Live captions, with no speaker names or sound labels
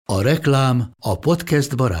A reklám a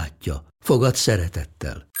podcast barátja. Fogad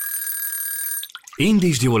szeretettel.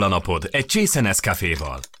 Indítsd jól a napod egy csésze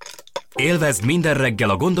Nescaféval. Élvezd minden reggel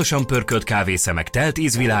a gondosan pörkölt kávészemek telt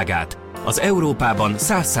ízvilágát, az Európában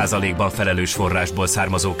 100%-ban felelős forrásból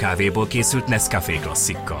származó kávéból készült Nescafé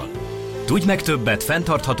klasszikkal. Tudj meg többet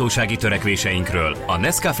fenntarthatósági törekvéseinkről a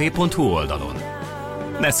nescafé.hu oldalon.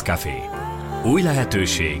 Nescafé. Új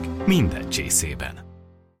lehetőség minden csészében.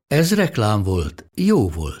 Ez reklám volt, jó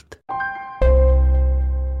volt.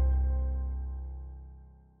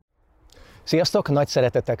 Sziasztok! Nagy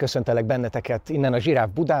szeretettel köszöntelek benneteket innen a Zsiráf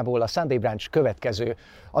Budából, a Sunday Brunch következő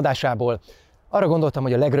adásából. Arra gondoltam,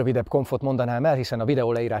 hogy a legrövidebb konfot mondanám el, hiszen a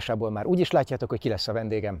videó leírásából már úgy is látjátok, hogy ki lesz a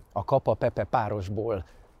vendégem. A Kapa Pepe párosból.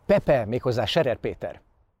 Pepe, méghozzá Scherer Péter.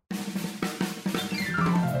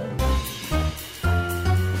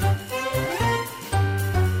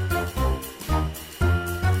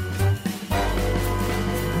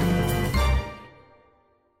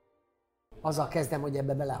 Azzal kezdem, hogy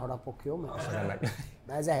ebbe beleharapok, jó? Mert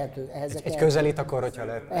ez ehető. Egy közelít akkor, hogyha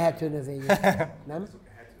lehet. Ehető növények, nem?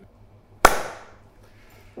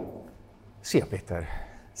 Szia Péter!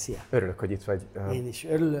 Szia! Örülök, hogy itt vagy. Én is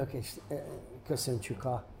örülök, és köszöntsük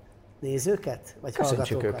a nézőket, vagy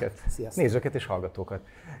Köszöntsük hallgatókat. őket. Sziasztok. Nézőket és hallgatókat.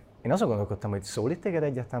 Én azon gondolkodtam, hogy szólít téged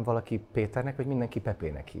egyáltalán valaki Péternek, vagy mindenki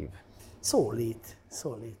Pepének hív? Szólít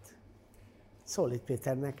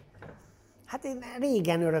Péternek. Hát én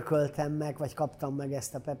régen örököltem meg, vagy kaptam meg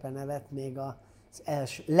ezt a Pepe nevet még az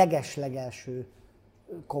leges-legelső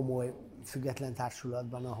komoly független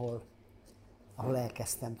társulatban, ahol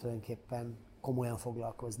elkezdtem tulajdonképpen komolyan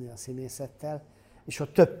foglalkozni a színészettel. És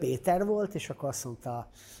ott több Péter volt, és akkor azt mondta a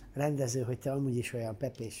rendező, hogy te amúgy is olyan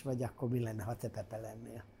pepés vagy, akkor mi lenne, ha te Pepe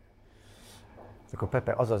lennél? Akkor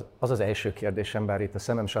Pepe, az az első kérdésem, bár itt a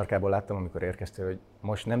szemem sarkából láttam, amikor érkeztél, hogy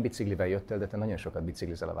most nem biciklivel jöttél, de te nagyon sokat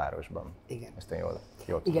biciklizel a városban. Igen. Ezt én jól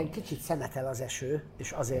tudom. Igen, kicsit szemetel az eső,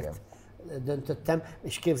 és azért döntöttem,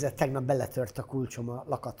 és képzeld, tegnap beletört a kulcsom a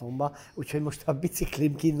lakatomba, úgyhogy most a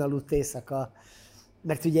biciklim kinn aludt éjszaka,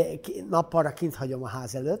 mert ugye nappalra kint hagyom a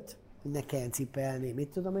ház előtt, hogy ne kelljen cipelni, mit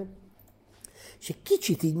tudom én, és egy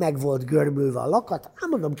kicsit így meg volt görbülve a lakat,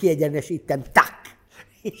 mondom, kiegyenesítem, tak!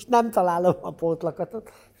 És nem találom a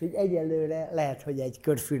pótlakatot, úgyhogy egyelőre lehet, hogy egy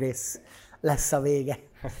körfűrész lesz a vége.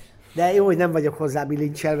 De jó, hogy nem vagyok hozzá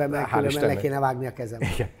bilincselve, mert különben le kéne vágni a kezem.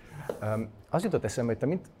 Igen. Az jutott eszembe,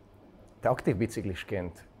 hogy te aktív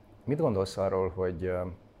biciklisként mit gondolsz arról, hogy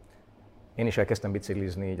én is elkezdtem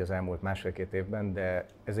biciklizni így az elmúlt másfél-két évben, de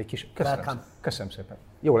ez egy kis... Köszönöm szépen.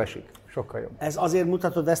 Jól esik, sokkal jobb. Ez azért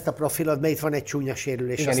mutatod ezt a profilod, mert itt van egy csúnya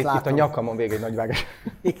sérülés, igen, azt látom. Itt a nyakamon végig egy nagy vágás.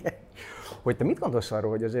 Igen. Hogy te mit gondolsz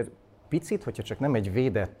arról, hogy azért picit, hogyha csak nem egy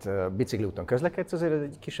védett bicikliúton közlekedsz, azért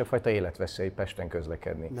egy kisebb fajta életveszély Pesten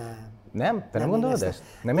közlekedni. Nem. Nem? Te nem gondolod ezt?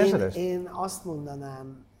 Nem érzed ezt? Én azt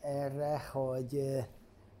mondanám erre, hogy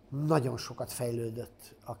nagyon sokat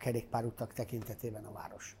fejlődött a kerékpárutak tekintetében a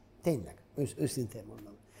város. Tényleg, őszintén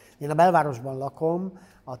mondom. Én a belvárosban lakom,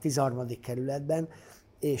 a 13. kerületben,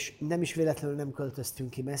 és nem is véletlenül nem költöztünk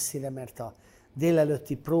ki messzire, mert a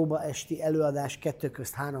délelőtti próba, esti előadás, 2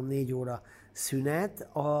 közt 3-4 óra szünet,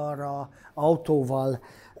 arra autóval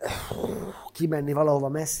kimenni valahova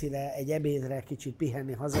messzire, egy ebédre, kicsit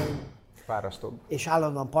pihenni hazajönni. Fárasztóbb. És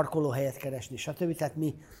állandóan parkolóhelyet keresni, stb. Tehát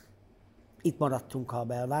mi itt maradtunk a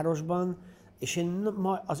belvárosban, és én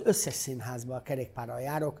az összes színházban a kerékpárral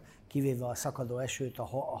járok, kivéve a szakadó esőt, a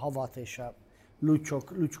havat és a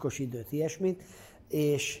lucskos időt, ilyesmit,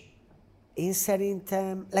 és én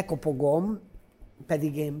szerintem lekopogom,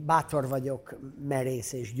 pedig én bátor vagyok,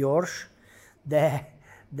 merész és gyors, de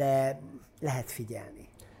lehet figyelni.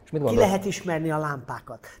 És mit Ki lehet ismerni a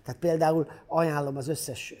lámpákat. Tehát például ajánlom az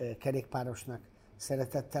összes kerékpárosnak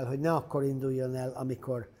szeretettel, hogy ne akkor induljon el,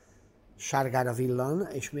 amikor sárgára villan,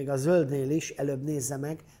 és még a zöldnél is előbb nézze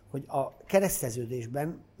meg, hogy a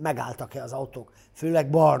kereszteződésben megálltak-e az autók, főleg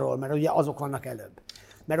balról, mert ugye azok vannak előbb.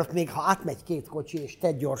 Mert ott még ha átmegy 2 kocsi, és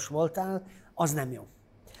te gyors voltál, az nem jó.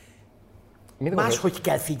 Máshogy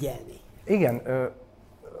kell figyelni. Igen.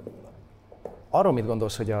 Arról mit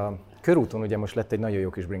gondolsz, hogy a körúton ugye most lett egy nagyon jó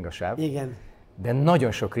kis bringasáv. Igen. De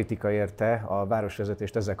nagyon sok kritika érte a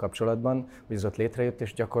városvezetést ezzel kapcsolatban, hogy ez ott létrejött,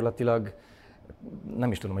 és gyakorlatilag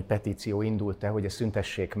nem is tudom, hogy petíció indult-e, hogy ezt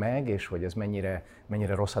szüntessék meg, és hogy ez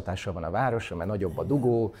mennyire rossz hatással van a városra, mert nagyobb a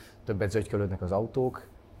dugó, többet zögykölődnek az autók.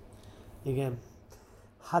 Igen.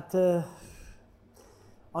 Hát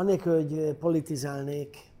anélkül, hogy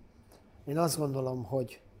politizálnék, én azt gondolom,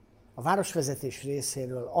 hogy a városvezetés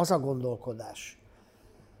részéről az a gondolkodás,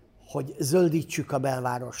 hogy zöldítsük a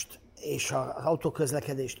belvárost, és az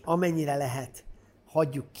autóközlekedést amennyire lehet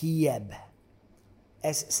hagyjuk kijebb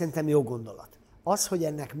Ez szerintem jó gondolat. Az, hogy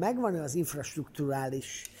ennek megvan-e az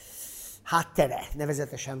infrastrukturális háttere,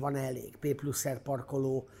 nevezetesen van elég P+R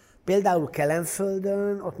parkoló, például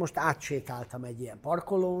Kelenföldön, ott most átsétáltam egy ilyen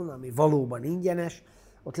parkolón, ami valóban ingyenes,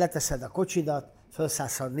 ott leteszed a kocsidat,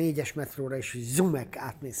 felszállsz a 4-es metróra, és zumek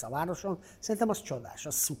átmész a városon. Szerintem az csodás,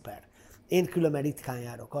 az szuper. Én különben ritkán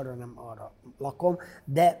járok, arra lakom,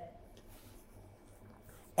 de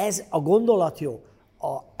ez a gondolat jó.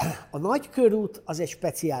 A nagykörút az egy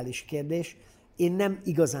speciális kérdés. Én nem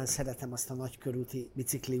igazán szeretem azt a nagykörúti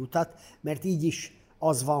bicikliutat, mert így is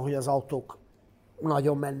az van, hogy az autók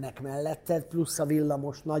nagyon mennek melletted, plusz a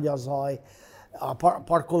villamos, nagy a zaj, a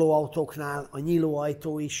parkolóautóknál a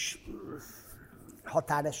nyílóajtó is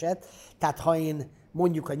határeset. Tehát ha én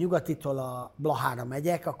mondjuk a Nyugatitól a Blahára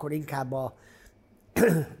megyek, akkor inkább a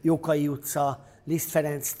Jókai utca, Liszt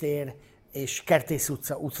Ferenc tér és Kertész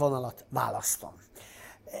utca útvonalat választom.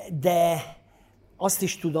 De azt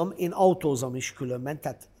is tudom, én autózom is különben,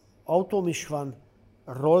 tehát autóm is van,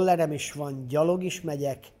 rollerem is van, gyalog is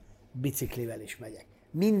megyek, biciklivel is megyek.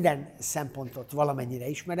 Minden szempontot valamennyire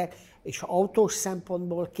ismerek, és autós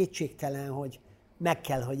szempontból kétségtelen, hogy meg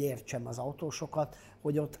kell, hogy értsem az autósokat,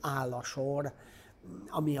 hogy ott áll a sor,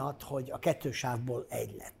 amiatt, hogy a 2 sávból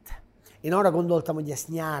 1 lett. Én arra gondoltam, hogy ezt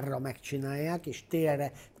nyárra megcsinálják, és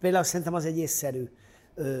télre, például szerintem az egy észszerű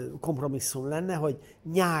kompromisszum lenne, hogy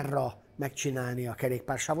nyárra megcsinálni a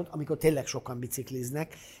kerékpársávot, amikor tényleg sokan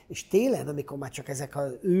bicikliznek, és télen, amikor már csak ezek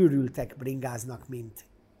az őrültek bringáznak, mint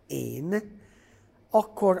én,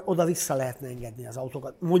 akkor oda-vissza lehetne engedni az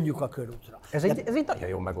autókat, mondjuk a körútra. Ez egy nagyon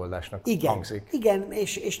jó megoldásnak hangzik. Igen,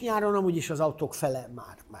 és nyáron amúgy is az autók fele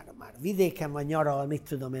már vidéken van, nyaral, mit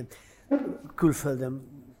tudom én,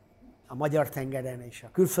 külföldön, a Magyar-tengeren és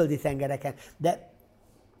a külföldi tengereken, de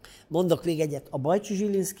mondok még egyet, a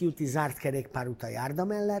Bajcsy-Zsilinszky úti zárt kerékpárút a járda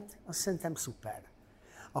mellett, azt szerintem szuper.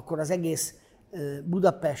 Akkor az egész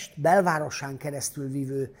Budapest belvárosán keresztül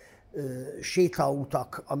vívő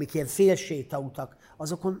sétautak, amik ilyen félsétautak,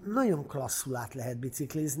 azokon nagyon klasszul át lehet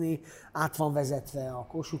biciklizni, át van vezetve a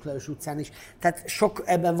Kossuth Lajos utcán is, tehát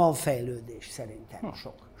ebben van fejlődés szerintem,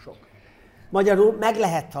 sok. Magyarul meg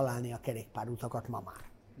lehet találni a kerékpárutakat ma már.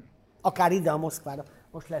 Akár ide a Moszkvára,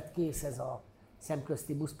 most lett kész ez a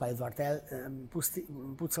szemközti buszpályaudvart,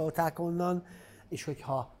 elpucolták onnan, és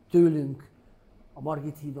hogyha tőlünk a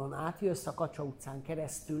Margit hídon átjössz, a Kacsa utcán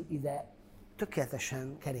keresztül ide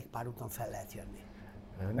tökéletesen kerékpárúton fel lehet jönni.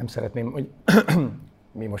 Nem szeretném, hogy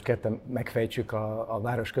mi most ketten megfejtsük a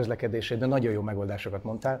város közlekedését, de nagyon jó megoldásokat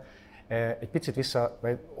mondtál. Egy picit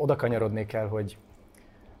oda kanyarodnék el, hogy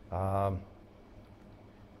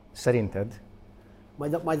szerinted...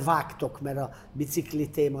 Majd vágtok, mert a bicikli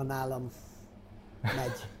téma nálam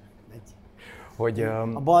megy. Hogy,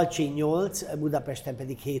 a Balcsy 8, Budapesten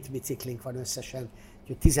pedig 7 biciklink van összesen,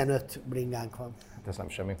 úgyhogy 15 bringánk van. Hát ez nem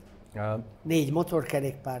semmi. 4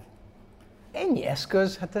 motorkerékpár. Ennyi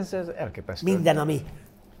eszköz? Hát ez elképesztő. Minden, ami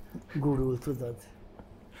gurul, tudod.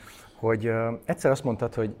 Hogy egyszer azt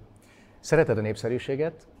mondtad, hogy szereted a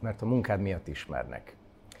népszerűséget, mert a munkád miatt ismernek.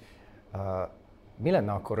 Mi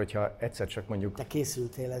lenne akkor, hogyha egyszer csak mondjuk... Te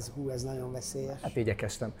készültél, ez nagyon veszélyes. Hát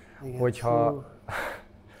igyekeztem. Igen. Hogyha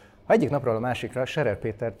ha egyik napról a másikra Scherer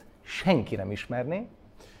Pétert senki nem ismerné,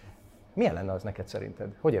 milyen lenne az neked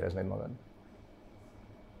szerinted? Hogy éreznéd magad?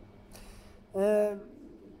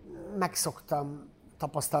 Megszoktam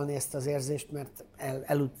tapasztalni ezt az érzést, mert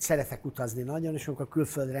szeretek utazni nagyon, és amikor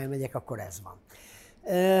külföldre elmegyek, akkor ez van.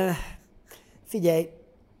 Figyelj,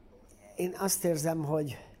 én azt érzem,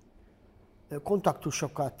 hogy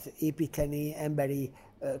kontaktusokat építeni, emberi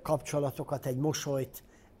kapcsolatokat, egy mosolyt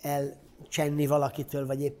elcsenni valakitől,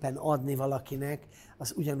 vagy éppen adni valakinek,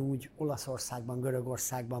 az ugyanúgy Olaszországban,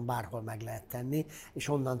 Görögországban bárhol meg lehet tenni, és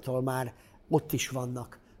onnantól már ott is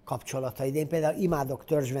vannak kapcsolataid. Én például imádok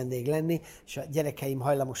törzsvendég lenni, és a gyerekeim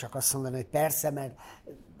hajlamosak azt mondani, hogy persze, mert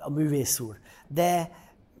a művész úr. De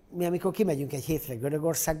mi amikor kimegyünk egy hétre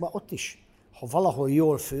Görögországba, ott is, ha valahol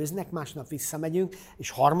jól főznek, másnap visszamegyünk, és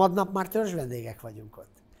harmadnap már törzsvendégek vagyunk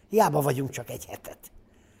ott. Hiába vagyunk csak egy hetet.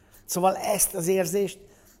 Szóval ezt az érzést,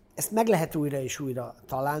 ezt meg lehet újra és újra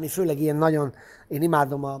találni, főleg ilyen nagyon, én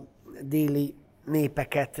imádom a déli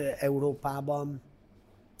népeket Európában,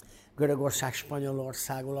 Görögország,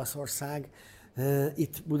 Spanyolország, Olaszország,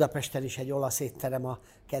 itt Budapesten is egy olasz étterem a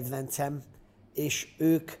kedvencem, és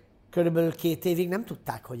ők körülbelül 2 évig nem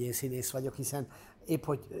tudták, hogy én színész vagyok, hiszen épp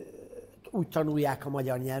hogy úgy tanulják a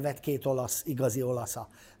magyar nyelvet, 2 igazi olasz a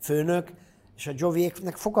főnök, és a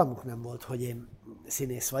Joviéknek fogalmuk nem volt, hogy én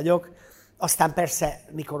színész vagyok. Aztán persze,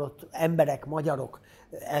 mikor ott emberek, magyarok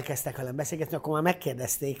elkezdtek velem beszélgetni, akkor már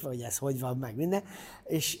megkérdezték, hogy ez hogy van, meg minden,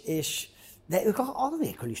 és De ők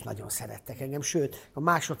anélkül is nagyon szerettek engem, sőt, a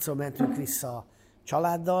másodszor mentünk vissza a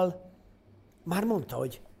családdal, már mondta,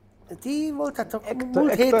 hogy ti voltatok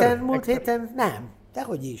múlt héten, nem,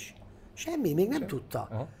 dehogy is. Semmi, még nem tudta.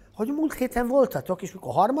 Aha. Hogy múlt héten voltatok, és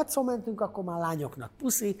mikor harmadszor mentünk, akkor már lányoknak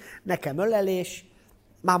puszi, nekem ölelés,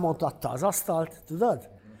 már mondtatta az asztalt, tudod?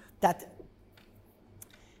 Tehát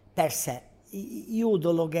persze, jó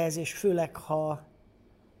dolog ez, és főleg ha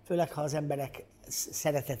az emberek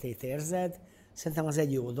szeretetét érzed, szerintem az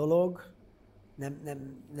egy jó dolog.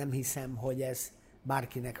 Nem hiszem, hogy ez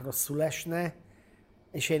bárkinek rosszul esne,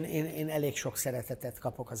 és én elég sok szeretetet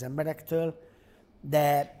kapok az emberektől,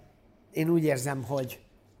 de én úgy érzem, hogy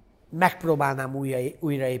megpróbálnám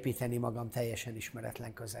újraépíteni magam teljesen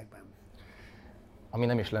ismeretlen közegben. Ami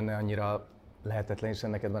nem is lenne annyira lehetetlen, hiszen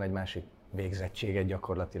neked van egy másik végzettséged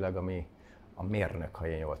gyakorlatilag, ami a mérnök, ha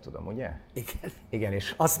én jól tudom, ugye? Igen. Igen,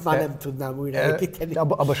 és azt már nem tudnám újraépíteni.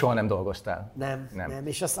 Abba soha nem dolgoztál? Nem,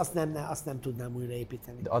 és azt nem tudnám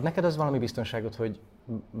újraépíteni. De ad neked az valami biztonságot, hogy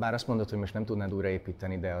bár azt mondod, hogy most nem tudnád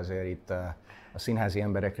újraépíteni, de azért itt a színházi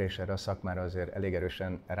emberekre és erre a szakmára azért elég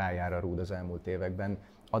erősen rájár a rúd az elmúlt években.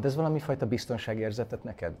 Ad ez valami fajta biztonságérzetet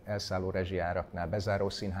neked? Elszálló rezsijáraknál, bezáró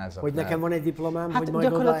színházaknál? Hogy nekem van egy diplomám, hogy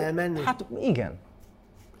majd oda elmenni? Hát igen.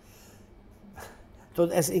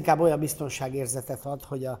 Tudod, ez inkább olyan biztonságérzetet ad,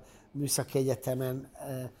 hogy a Műszaki Egyetemen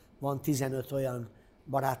van 15 olyan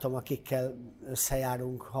barátom, akikkel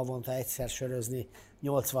összejárunk havonta egyszer sörözni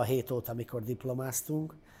 87 óta, amikor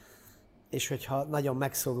diplomáztunk, és hogyha nagyon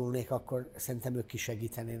megszorulnék, akkor szerintem ők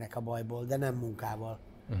kisegítenének a bajból, de nem munkával,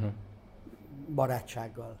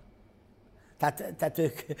 barátsággal. Tehát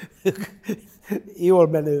ők jól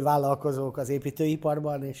menő vállalkozók az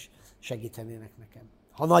építőiparban, és segítenének nekem,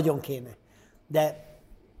 ha nagyon kéne. De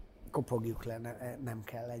kopogjuk le, nem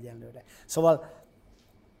kell egyenlőre. Szóval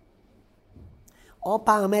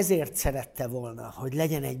apám ezért szerette volna, hogy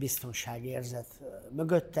legyen egy biztonságérzet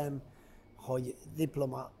mögöttem, hogy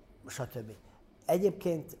diploma, stb.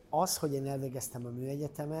 Egyébként az, hogy én elvégeztem a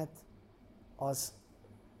műegyetemet, az,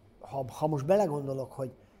 ha most belegondolok,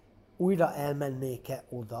 hogy újra elmennék-e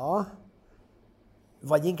oda,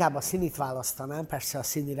 vagy inkább a színit választanám, persze a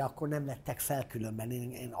színire akkor nem vettek fel különben.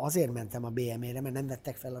 Én azért mentem a BME-re, mert nem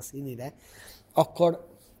vettek fel a színire. Akkor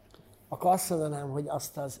azt mondanám, hogy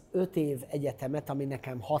azt az 5 év egyetemet, ami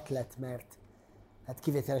nekem 6 lett, mert hát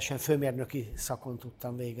kivételesen főmérnöki szakon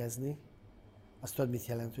tudtam végezni. Azt tudod, mit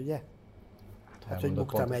jelent, ugye? Hát, hogy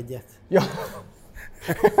buktam egyet. Ja.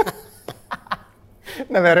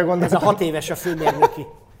 Nem erre gondoltam. Ez a 6 éves a főmérnöki.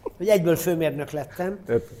 Hogy egyből főmérnök lettem.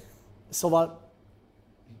 Szóval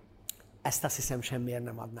ezt azt hiszem semmiért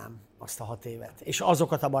nem adnám, azt a 6 évet. És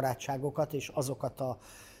azokat a barátságokat, és azokat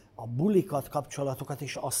a bulikat, kapcsolatokat,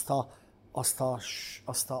 és azt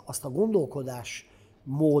a gondolkodás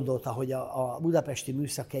módot, ahogy a Budapesti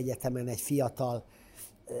Műszaki Egyetemen egy fiatal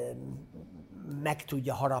meg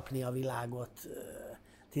tudja harapni a világot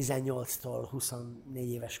 18-tól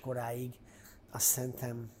 24 éves koráig, azt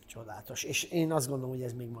szerintem csodálatos. És én azt gondolom, hogy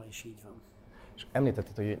ez még ma is így van. És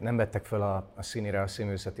említetted, hogy nem vettek föl a színire, a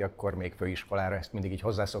színművészeti, akkor még főiskolára, ezt mindig így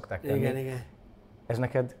hozzászokták tenni. Igen. Ez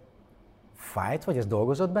neked fájt, vagy ez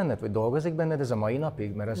dolgozott benned, vagy dolgozik benned ez a mai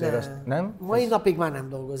napig? Mert azért azt nem? Mai napig már nem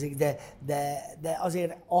dolgozik, de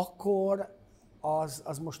azért akkor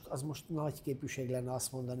az most nagy képűség lenne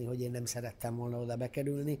azt mondani, hogy én nem szerettem volna oda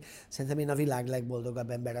bekerülni. Szerintem én a világ legboldogabb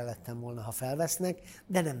embere lettem volna, ha felvesznek,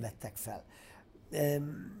 de nem vettek fel.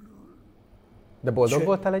 De boldog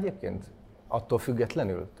voltál egyébként? Attól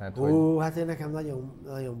függetlenül? Tehát, Hát én nekem nagyon,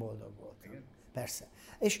 nagyon boldog voltam. Igen. Persze.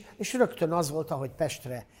 És rögtön az volt, ahogy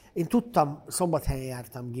Pestre, én tudtam, Szombathelyen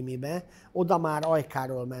jártam gimibe, oda már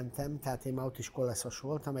Ajkáról mentem, tehát én már ott is koleszos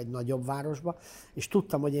voltam, egy nagyobb városba, és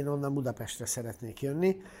tudtam, hogy én onnan Budapestre szeretnék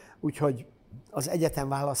jönni, úgyhogy az egyetem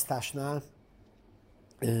választásnál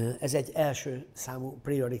ez egy első számú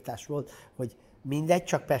prioritás volt, hogy mindegy,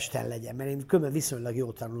 csak Pesten legyen, mert én különben viszonylag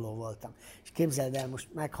jó tanuló voltam. És képzeld el,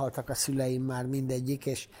 most meghaltak a szüleim már mindegyik,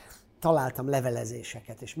 és találtam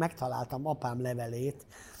levelezéseket, és megtaláltam apám levelét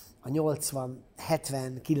a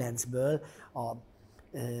 79-ből a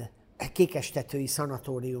Kékestetői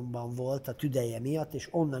szanatóriumban volt a tüdeje miatt, és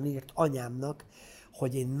onnan írt anyámnak,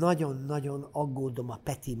 hogy én nagyon-nagyon aggódom a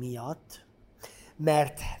Peti miatt,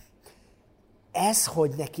 mert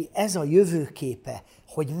hogy neki ez a jövőképe,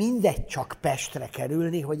 hogy mindegy csak Pestre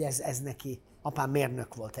kerülni, hogy ez neki, apám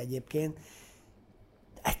mérnök volt egyébként,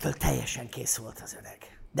 ettől teljesen kész volt az öreg.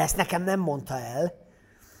 De ezt nekem nem mondta el,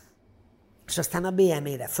 és aztán a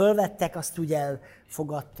BME-re fölvettek, azt ugye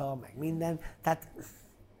elfogadta, meg minden. Tehát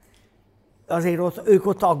azért ők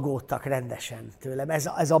ott aggódtak rendesen tőlem.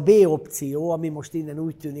 Ez a B opció, ami most innen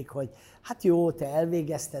úgy tűnik, hogy hát jó, te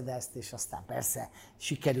elvégezted ezt, és aztán persze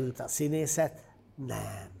sikerült a színészet.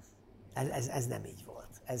 Nem, ez nem így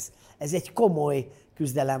volt. Ez egy komoly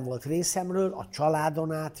küzdelem volt részemről, a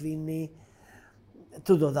családon átvinni.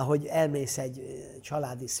 Tudod, ahogy elmész egy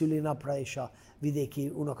családi szülinapra, és a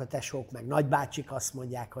vidéki unokatesók meg nagybácsik azt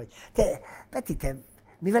mondják, hogy Peti, te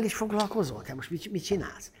mivel is foglalkozol? Te most mit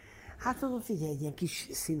csinálsz? Hát mondom, figyelj, egy ilyen kis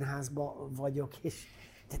színházban vagyok, és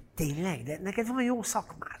te tényleg, de neked van jó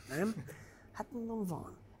szakmád, nem? Hát mondom,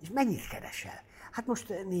 van. És mennyit keresel? Hát most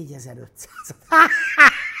 4500.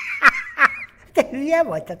 Te hülye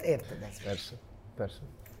vagy? Tehát érted ezt? Persze.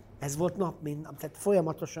 Ez volt nap, mint nap, tehát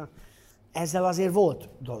folyamatosan ezzel azért volt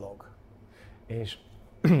dolog. És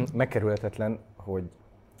megkerülhetetlen, hogy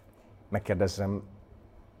megkérdezzem,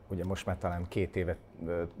 ugye most már talán 2 éve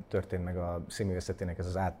történt meg a színművészetének ez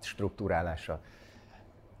az átstruktúrálása.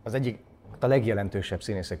 Az egyik, a legjelentősebb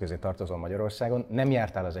színészek közé tartozol Magyarországon, nem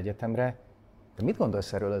jártál az egyetemre, de mit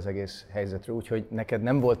gondolsz erről az egész helyzetről, úgyhogy neked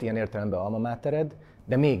nem volt ilyen értelemben alma mátered,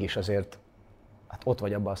 de mégis azért hát ott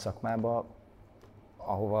vagy abban a szakmában,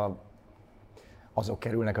 ahova azok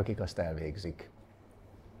kerülnek, akik azt elvégzik.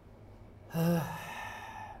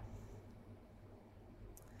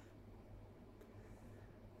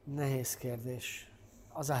 Nehéz kérdés.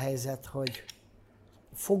 Az a helyzet, hogy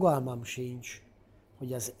fogalmam sincs,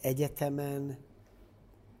 hogy az egyetemen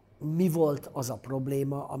mi volt az a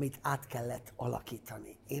probléma, amit át kellett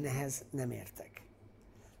alakítani. Én ehhez nem értek.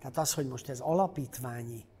 Tehát az, hogy most ez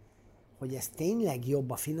alapítványi, hogy ez tényleg jobb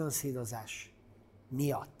a finanszírozás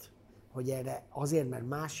miatt, hogy erre azért, mert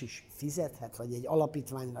más is fizethet, vagy egy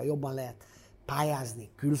alapítványra jobban lehet pályázni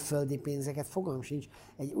külföldi pénzeket, fogalmam sincs.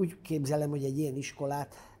 Úgy képzelem, hogy egy ilyen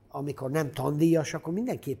iskolát, amikor nem tandíjas, akkor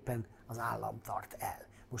mindenképpen az állam tart el.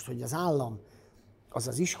 Most, hogy az állam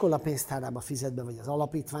az iskola pénztárába fizet be, vagy az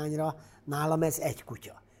alapítványra, nálam ez egy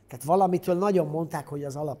kutya. Tehát valamitől nagyon mondták, hogy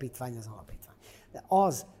az alapítvány az alapítvány. De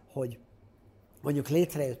az, hogy mondjuk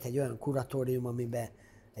létrejött egy olyan kuratórium, amiben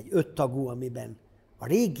egy 5 tagú, amiben a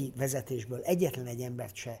régi vezetésből egyetlen egy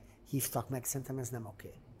embert se hívtak meg, szerintem ez nem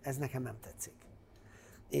oké. Ez nekem nem tetszik.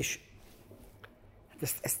 És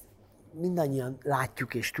ezt mindannyian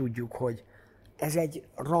látjuk és tudjuk, hogy ez egy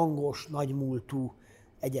rangos, nagymúltú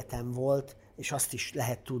egyetem volt, és azt is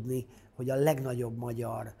lehet tudni, hogy a legnagyobb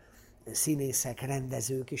magyar színészek,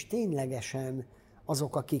 rendezők, és ténylegesen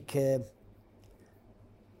azok, akik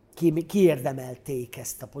kiérdemelték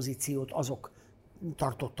ezt a pozíciót, azok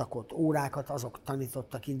tartottak ott órákat, azok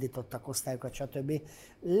tanítottak, indítottak osztályokat, stb.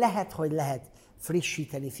 Lehet, hogy lehet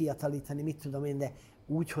frissíteni, fiatalítani, mit tudom én, de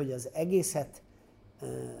úgy, hogy az egészet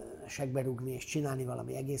segbe rúgni és csinálni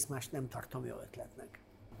valami egész más, nem tartom jó ötletnek.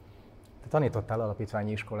 Te tanítottál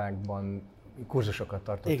alapítványi iskolákban, kurzusokat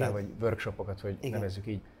tartottál, Igen. vagy workshopokat, hogy Igen. nevezzük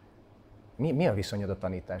így. Mi a viszonyod a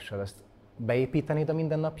tanítással? Ezt beépítenéd a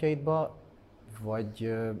mindennapjaidba, vagy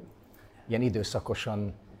ilyen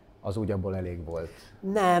időszakosan az úgy abból elég volt?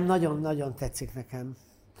 Nem, nagyon-nagyon tetszik nekem.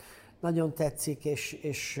 Nagyon tetszik,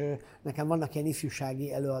 és nekem vannak ilyen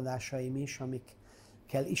ifjúsági előadásaim is,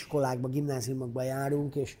 amikkel iskolákba, gimnáziumokba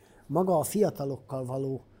járunk, és maga a fiatalokkal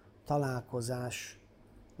való találkozás,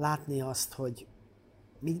 látni azt, hogy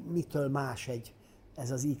mitől más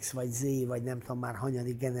ez az X vagy Z, vagy nem tudom már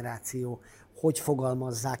hanyadik generáció, hogy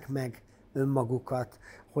fogalmazzák meg önmagukat,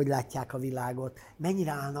 hogy látják a világot,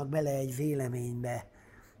 mennyire állnak bele egy véleménybe,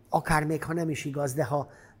 akár még ha nem is igaz,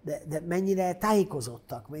 de mennyire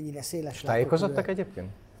tájékozottak, mennyire széles Tájékozottak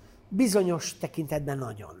egyébként? Bizonyos tekintetben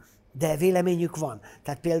nagyon, de véleményük van.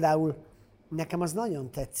 Tehát például nekem az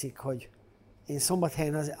nagyon tetszik, hogy én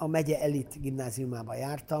Szombathelyen a megye elit gimnáziumába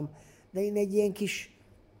jártam, de én egy ilyen kis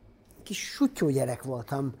suttyó gyerek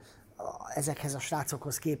voltam ezekhez a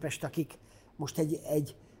srácokhoz képest, akik most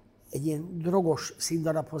egy ilyen drogos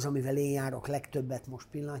színdarabhoz, amivel én járok legtöbbet most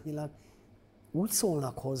pillanatnyilag, úgy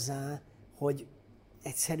szólnak hozzá, hogy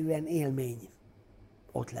egyszerűen élmény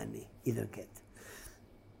ott lenni időnként.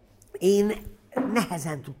 Én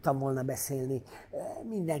nehezen tudtam volna beszélni,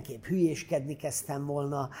 mindenképp hülyéskedni kezdtem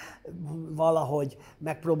volna, valahogy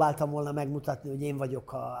megpróbáltam volna megmutatni, hogy én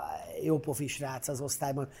vagyok a jópofi srác az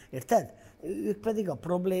osztályban, érted? Ők pedig a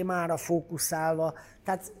problémára fókuszálva,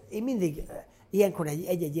 tehát én mindig ilyenkor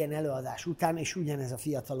egy ilyen előadás után, és ugyanez a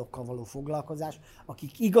fiatalokkal való foglalkozás,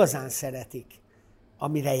 akik igazán szeretik,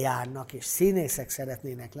 amire járnak, és színészek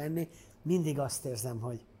szeretnének lenni, mindig azt érzem,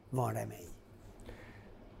 hogy van remény.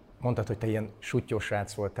 Mondtad, hogy te ilyen suttyós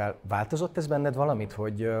srác voltál. Változott ez benned valamit,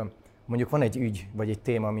 hogy mondjuk van egy ügy, vagy egy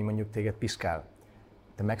téma, ami mondjuk téged piszkál?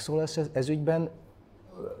 Te megszólalsz ez ügyben,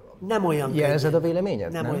 Nem olyan jelzed könnyen. a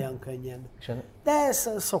véleményed? Nem olyan könnyen. De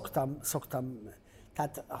ezt szoktam.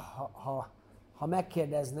 Tehát ha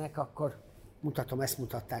megkérdeznek, akkor mutatom, ezt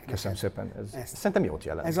mutatták Köszönöm neked. szépen. Ez Ezt. szerintem jót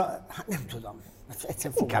jelent. Hát nem tudom. Egyszerűen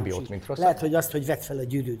Inkább fogalmam jót, sincs. mint rosszat. Lehet, hogy azt, hogy vedd fel a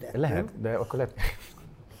gyűrűdet. Lehet, nem? de akkor lehet...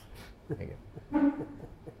 Igen.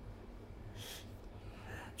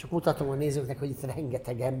 Csak mutatom a nézőknek, hogy itt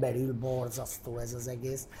rengeteg ember ül, borzasztó ez az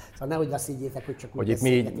egész. Szóval nehogy azt higgyétek, hogy csak úgy Hogy itt mi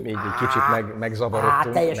így beszélgetünk. egy kicsit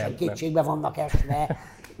megzavarodtunk. Teljesen nem. kétségbe vannak esve.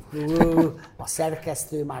 A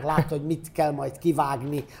szerkesztő már látta, hogy mit kell majd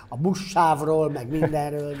kivágni a buszsávról, meg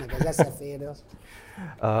mindenről, meg az SZF-ről.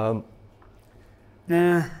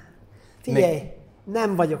 Figyelj,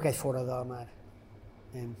 nem vagyok egy forradalmár.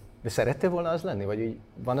 Én. De szerettél volna az lenni? Vagy így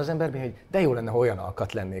van az emberben, hogy de jó lenne, ha olyan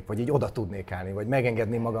alkat lennék, vagy így oda tudnék állni, vagy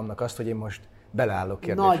megengedném magamnak azt, hogy én most beleállok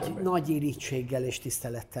kérdésekbe? Nagy irítséggel és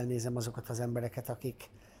tisztelettel nézem azokat az embereket,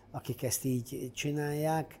 akik ezt így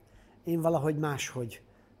csinálják. Én valahogy máshogy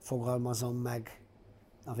fogalmazom meg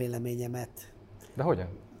a véleményemet. De hogyan?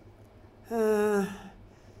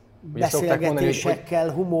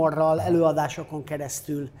 Beszélgetésekkel, humorral, előadásokon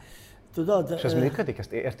keresztül. Tudod? És ez működik?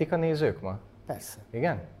 Ezt értik a nézők ma? Persze.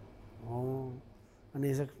 Igen? A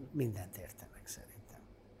nézők mindent értenek szerintem.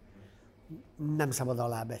 Nem szabad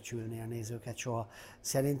alábecsülni a nézőket soha.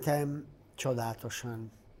 Szerintem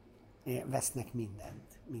csodálatosan vesznek mindent.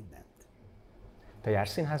 Te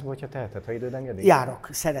jársz színházba, hogyha teheted, ha időd engedik? Járok,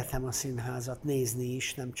 szeretem a színházat nézni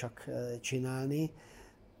is, nem csak csinálni.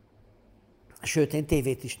 Sőt, én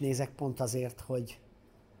tévét is nézek pont azért, hogy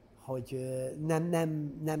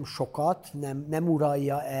nem sokat, nem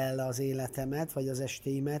uralja el az életemet, vagy az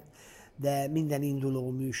estéimet, de minden induló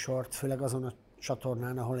műsort, főleg azon a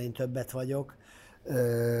csatornán, ahol én többet vagyok,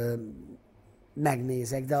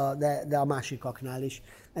 megnézek, de a másikaknál is.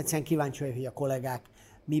 Egyszerűen kíváncsi vagyok, hogy a kollégák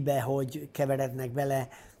mibe, hogy keverednek bele,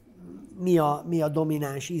 mi a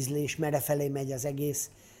domináns ízlés, merrefelé megy az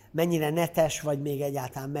egész, mennyire netes, vagy még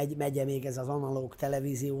egyáltalán megy még ez az analóg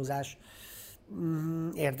televíziózás.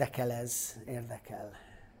 Érdekel.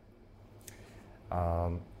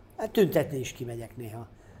 Hát tüntetni is kimegyek néha,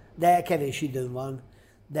 de kevés időm van.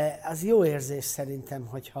 De az jó érzés szerintem,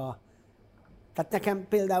 hogyha... Tehát nekem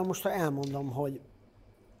például most elmondom, hogy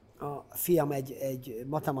a fiam egy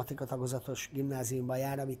matematika tagozatos gimnáziumban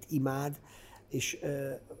jár, amit imád, és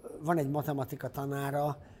van egy matematika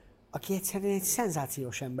tanára, aki egyszerűen egy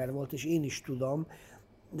szenzációs ember volt, és én is tudom,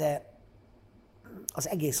 de az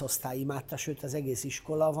egész osztály imádta, sőt az egész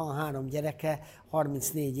iskola, van 3 gyereke,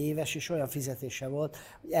 34 éves, és olyan fizetése volt,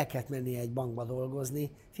 hogy el kellett mennie egy bankba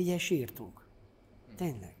dolgozni. Figyelj, sírtunk.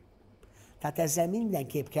 Tényleg. Tehát ezzel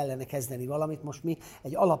mindenképp kellene kezdeni valamit. Most mi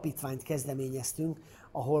egy alapítványt kezdeményeztünk,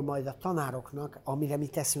 ahol majd a tanároknak, amire mi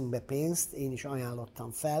teszünk be pénzt, én is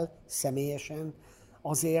ajánlottam fel személyesen,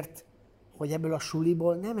 azért, hogy ebből a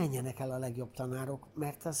suliból ne menjenek el a legjobb tanárok,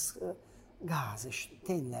 mert az gáz, és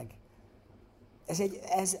tényleg.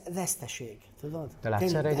 Ez veszteség, tudod?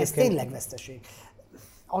 Ez tényleg veszteség.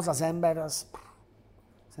 Az ember,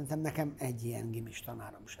 szerintem nekem egy ilyen gimis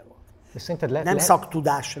tanárom se volt. Nem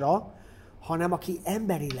szaktudásra, hanem aki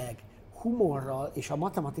emberileg, humorral és a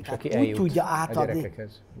matematikát úgy tudja átadni.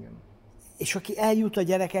 És aki eljut a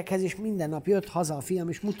gyerekekhez, és minden nap jött haza a fiam,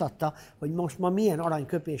 és mutatta, hogy most ma milyen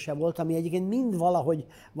aranyköpése volt, ami egyébként mind valahogy,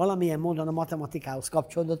 valamilyen módon a matematikához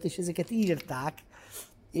kapcsolódott, és ezeket írták,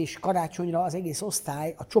 és karácsonyra az egész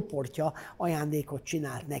osztály, a csoportja ajándékot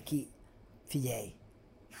csinált neki. Figyelj!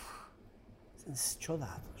 Ez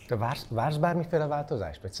csodálatos. Te vársz bármiféle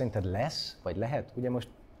változást? Vagy szerinted lesz? Vagy lehet? Ugye most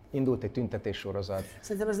indult egy tüntetés sorozat.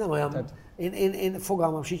 Szerintem ez nem olyan. Én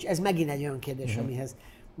fogalmam sincs. Ez megint egy olyan kérdés, amihez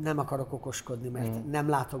nem akarok okoskodni, mert nem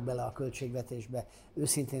látok bele a költségvetésbe.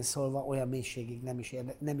 Őszintén szólva olyan mélységig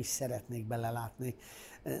nem is szeretnék belelátni.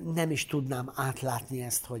 Nem is tudnám átlátni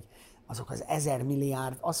ezt, hogy azok az 1000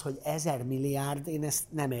 milliárd, hogy 1000 milliárd, én ezt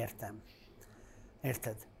nem értem.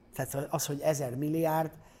 Érted? Tehát az, hogy 1000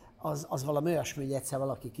 milliárd, az valami olyasmi, hogy egyszer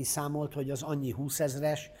valaki kiszámolt, hogy az annyi 20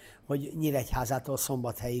 000-es, hogy Nyíregyházától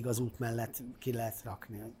Szombathelyig az út mellett ki lehet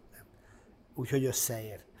rakni. Úgyhogy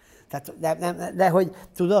összeér. Tehát, de hogy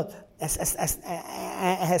tudod,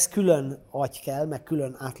 ehhez külön agy kell, meg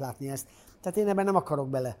külön átlátni ezt. Tehát én ebben nem akarok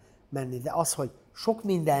bele menni, de az, hogy sok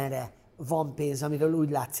mindenre van pénz, amiről úgy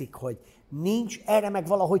látszik, hogy nincs, erre meg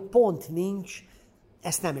valahogy pont nincs,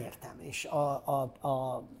 ezt nem értem. És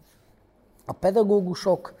a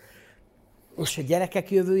pedagógusok és a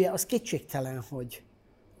gyerekek jövője az kétségtelen,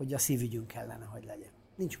 hogy a szívügyünk kellene, hogy legyen.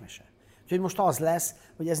 Nincs mese. Úgyhogy most az lesz,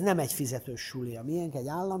 hogy ez nem egy fizetős suli, a miénk egy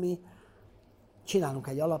állami, csinálunk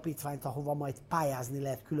egy alapítványt, ahova majd pályázni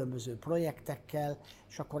lehet különböző projektekkel,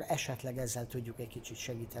 és akkor esetleg ezzel tudjuk egy kicsit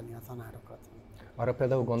segíteni a tanárokat. Arra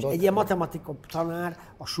például gondolt? Egy ilyen matematika tanár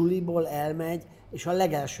a suliból elmegy, és a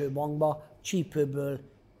legelső bankba csípőből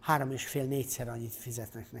 3,5-4-szer annyit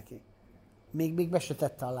fizetnek neki. Még be se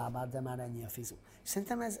tette a lábát, de már ennyi a fizu.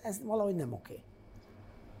 Szerintem ez valahogy nem oké.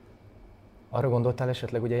 Arra gondoltál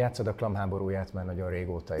esetleg, ugye játszod a Klam háborúját már nagyon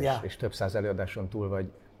régóta, és több száz előadáson túl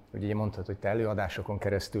vagy. Ugye mondtad, hogy te előadásokon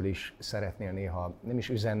keresztül is szeretnél néha nem is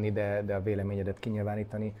üzenni, de a véleményedet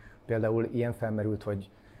kinyilvánítani. Például ilyen felmerült, hogy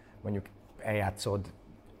mondjuk eljátszod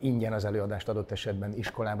ingyen az előadást adott esetben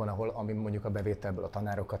iskolában, ami mondjuk a bevételből a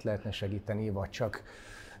tanárokat lehetne segíteni, vagy csak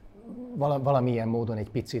valamilyen módon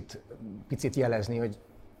egy picit jelezni, hogy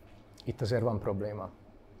itt azért van probléma.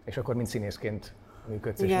 És akkor mint színészként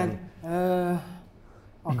működsz. Igen,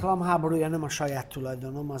 a Klam háborúja nem a saját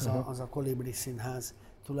tulajdonom, az a Kolibri Színház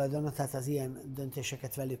tulajdona, tehát az ilyen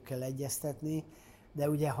döntéseket velük kell egyeztetni, de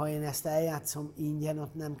ugye ha én ezt eljátszom ingyen,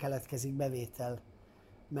 ott nem keletkezik bevétel,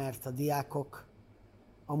 mert a diákok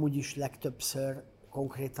amúgy is legtöbbször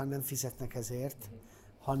konkrétan nem fizetnek ezért,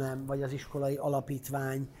 hanem vagy az iskolai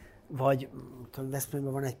alapítvány, vagy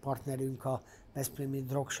Veszprémben van egy partnerünk, a Veszprémi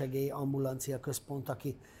Drogsegély Ambulancia Központ,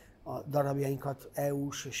 aki a darabjainkat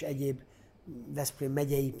EU-s és egyéb Veszprém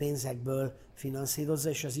megyei pénzekből finanszírozza,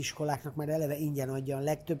 és az iskoláknak már eleve ingyen adja, a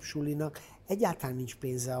legtöbb sulinak egyáltalán nincs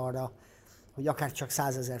pénze arra, hogy akár csak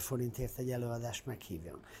 100 000 forintért egy előadást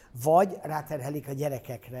meghívjon. Vagy ráterhelik a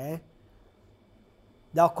gyerekekre,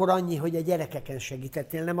 de akkor annyi, hogy a gyerekeken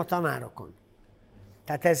segítettél, nem a tanárokon.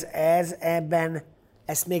 Tehát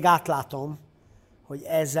ezt még átlátom, hogy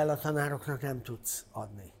ezzel a tanároknak nem tudsz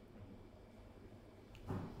adni.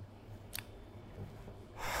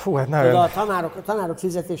 Fú, hát nagyon... A tanárok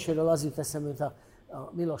fizetéséről az jut eszembe, hogy a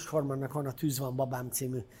Milos Formannak van a Tűz van babám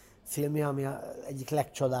című filmje, ami egyik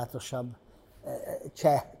legcsodálatosabb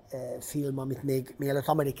cseh film, amit még mielőtt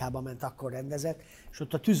Amerikába ment, akkor rendezett, és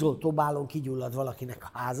ott a tűzoltóbálon kigyullad valakinek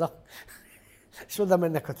a háza, és oda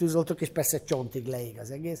mennek a tűzoltók, és persze csontig leég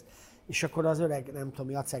az egész, és akkor az öreg, nem tudom,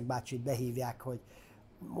 Jacek bácsit behívják, hogy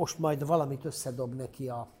most majd valamit összedob neki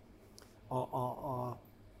a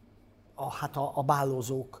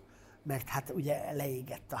bálózók, mert hát ugye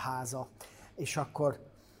leégett a háza, és akkor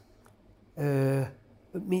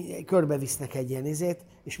körbevisznek egy ilyen izét,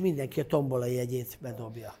 és mindenki a tombola jegyét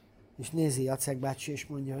bedobja. És nézi Jacek bácsi, és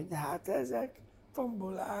mondja, hogy hát ezek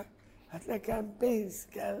tombolák, hát nekem pénz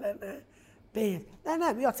kellene, pénz. De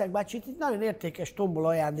nem, Jacek bácsi, itt nagyon értékes tombola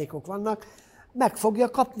ajándékok vannak, meg fogja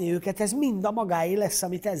kapni őket, ez mind a magáé lesz,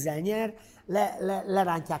 amit ezzel nyer,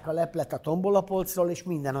 lerántják a leplet a tombolapolcról, és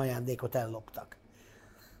minden ajándékot elloptak.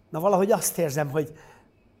 Na valahogy azt érzem, hogy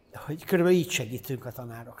körülbelül így segítünk a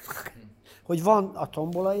tanároknak. Hogy van a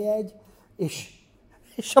tombolajegy,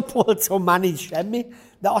 és a polcon már nincs semmi,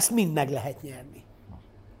 de azt mind meg lehet nyerni.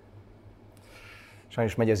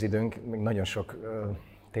 Sajnos megy az időnk, még nagyon sok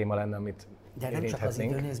téma lenne, amit de nem csak az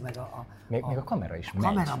idő, nézd meg még a kamera is megy. A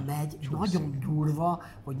kamera megy, nagyon durva,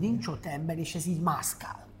 hogy nincs ott ember, és ez így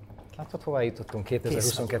mászkál. Látod, hová jutottunk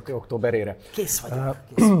 2022. októberére? Kész vagyok.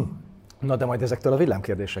 Na, de majd ezektől a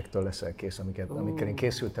villámkérdésektől leszel kész, amikkel én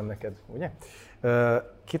készültem neked, ugye?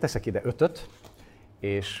 Kiteszek ide 5-öt,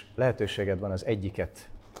 és lehetőséged van az egyiket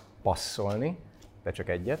passzolni, de csak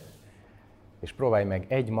egyet, és próbálj meg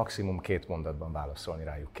egy, maximum 2 mondatban válaszolni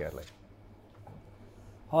rájuk, kérlek.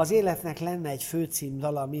 Ha az életnek lenne egy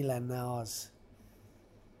főcímdala, mi lenne az?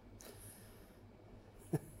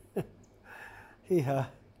 Hiha.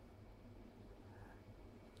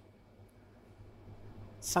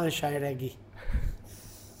 Sunshine Reggae.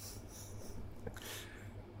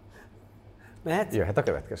 Mehet? Jöhet a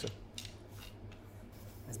következő.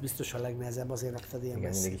 Ez biztos a legnehezebb, azért raktad ilyen igen,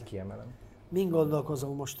 messzire. mindig így kiemelem. Min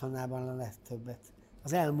gondolkozol mostanában a legtöbbet?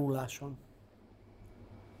 Az elmúláson.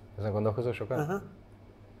 Ezen gondolkozol sokat? Aha.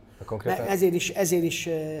 Konkrétan... Ezért is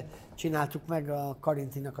csináltuk meg a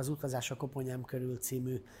Karintinak az Utazás a Koponyám körül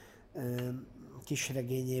című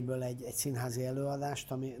kisregényéből egy színházi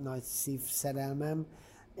előadást, ami nagy szívszerelmem,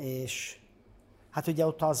 és hát ugye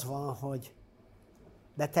ott az van, hogy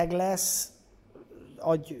beteg lesz,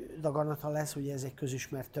 agydaganata lesz, ugye ez egy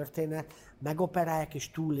közismert történet, megoperálják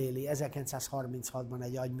és túléli 1936-ban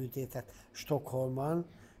egy agyműtétet Stockholmban,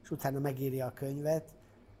 és utána megírja a könyvet,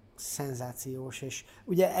 szenzációs, és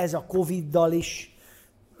ugye ez a Covid-dal is,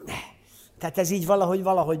 tehát ez így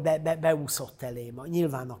valahogy beúszott elém.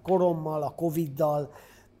 Nyilván a korommal, a Covid-dal,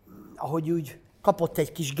 ahogy úgy kapott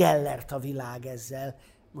egy kis gellert a világ ezzel.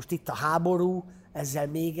 Most itt a háború, ezzel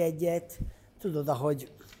még egyet. Tudod,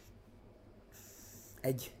 ahogy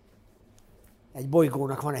egy egy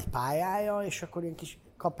bolygónak van egy pályája, és akkor ilyen kis,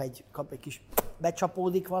 kap egy kis,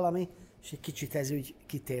 becsapódik valami, és egy kicsit ez úgy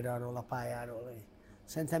kitér arról a pályáról.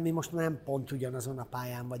 Szerintem mi most nem pont ugyanazon a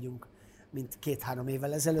pályán vagyunk, mint 2-3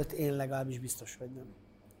 évvel ezelőtt, én legalábbis biztos, hogy nem.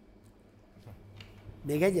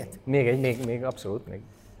 Még egyet? Még abszolút. Még.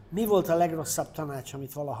 Mi volt a legrosszabb tanács,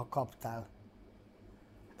 amit valaha kaptál?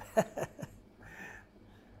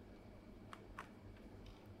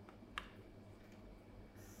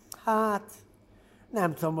 Hát,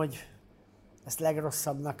 nem tudom, hogy ezt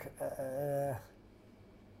legrosszabbnak...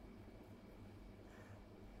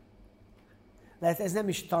 Lehet, ez nem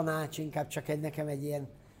is tanács, inkább csak nekem egy ilyen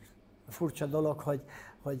furcsa dolog,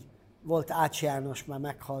 hogy volt Ács János, már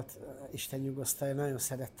meghalt, Isten nyugosztalja, nagyon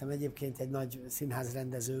szerettem. Egyébként egy nagy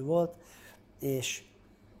színházrendező volt, és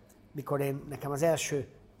mikor nekem az első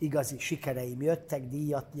igazi sikereim jöttek,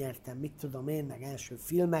 díjat nyertem, mit tudom én, meg első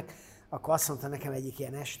filmek, akkor azt mondta nekem egyik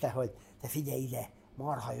ilyen este, hogy te figyelj ide,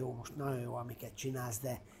 marha jó, most nagyon jó, amiket csinálsz,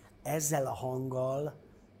 de ezzel a hanggal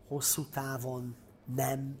hosszú távon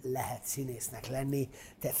nem lehet színésznek lenni.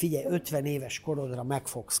 Te figyelj, 50 éves korodra meg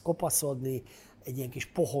fogsz kopaszodni, egy ilyen kis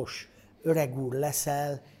pohos öreg úr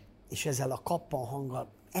leszel, és ezzel a kappan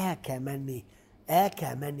hanggal el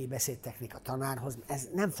kell menni beszédtechnika tanárhoz, ez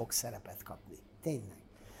nem fog szerepet kapni. Tényleg.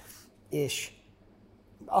 És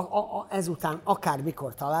ezután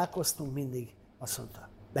akármikor találkoztunk, mindig azt mondta,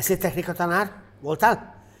 beszédtechnika tanár?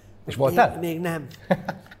 Voltál? És voltál? Még nem.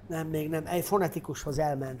 Még nem. Egy fonetikushoz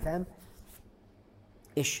elmentem,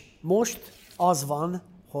 és most az van,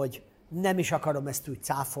 hogy nem is akarom ezt úgy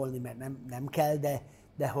cáfolni, mert nem kell,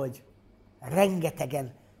 de hogy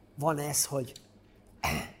rengetegen van ez, hogy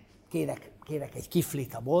kérek egy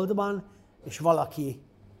kiflit a boltban, és valaki,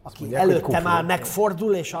 aki mondják, előttem áll,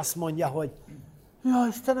 megfordul, és azt mondja, hogy ja,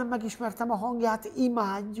 Istenem, megismertem a hangját,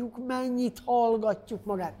 imádjuk, mennyit hallgatjuk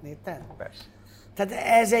magát. Érted? Persze. Tehát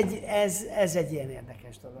ez egy ilyen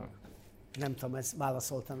érdekes dolog. Nem tudom, ezt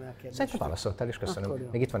válaszoltam el a kérdést. Szerintem válaszoltál, és köszönöm.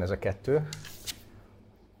 Még itt van ez a 2.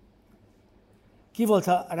 Ki volt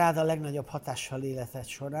rád a legnagyobb hatással életed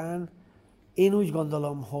során? Én úgy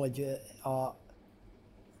gondolom, hogy a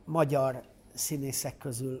magyar színészek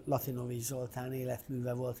közül Latinovics Zoltán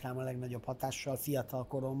életműve volt rám a legnagyobb hatással fiatal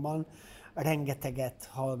koromban. Rengeteget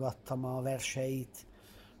hallgattam a verseit,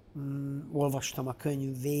 olvastam a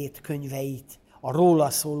könyveit, a róla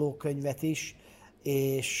szóló könyvet is,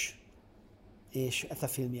 és a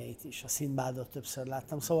filmjeit is. A Sinbadot többször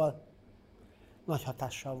láttam, szóval nagy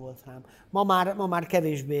hatással volt rám. Ma már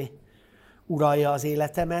kevésbé uralja az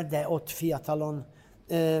életemet, de ott fiatalon,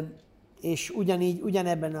 és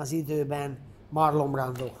ugyanebben az időben Marlon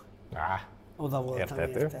Brando. Oda voltam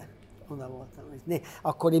érte. Oda voltam.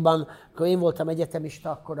 Akkoriban, amikor én voltam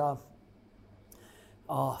egyetemista, akkor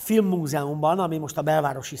a Filmmúzeumban, ami most a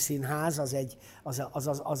Belvárosi Színház,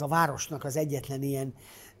 az a városnak az egyetlen ilyen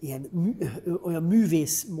olyan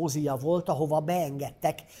művész mozia volt, ahova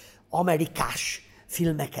beengedtek amerikás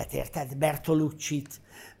filmeket, érted? Bertolucci-t,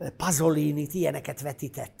 Pasolinit, ilyeneket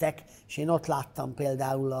vetítettek, és én ott láttam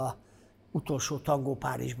például a Utolsó tangó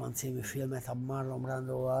Párizsban című filmet a Marlon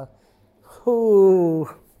Brandoval. Hú,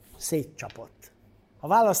 szétcsapott. Ha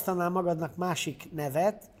választanál magadnak másik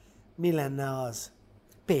nevet, mi lenne az?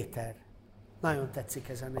 Péter. Nagyon tetszik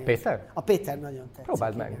ez a név. A Péter? A Péter nagyon tetszik.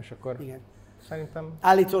 Próbáld meg, és akkor igen. Szerintem...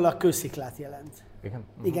 Állítólag kősziklát jelent. Igen?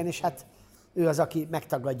 Igen, és hát ő az, aki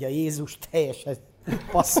megtagadja Jézust, teljesen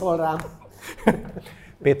passzol rám.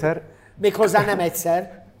 Péter? Méghozzá nem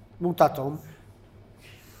egyszer, mutatom.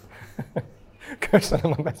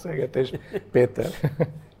 Köszönöm a beszélgetést, Péter.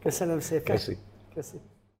 Köszönöm szépen. Köszi.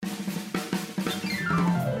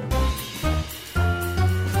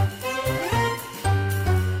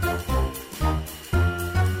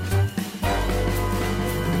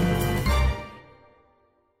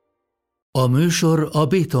 A műsor a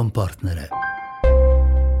Béton partnere.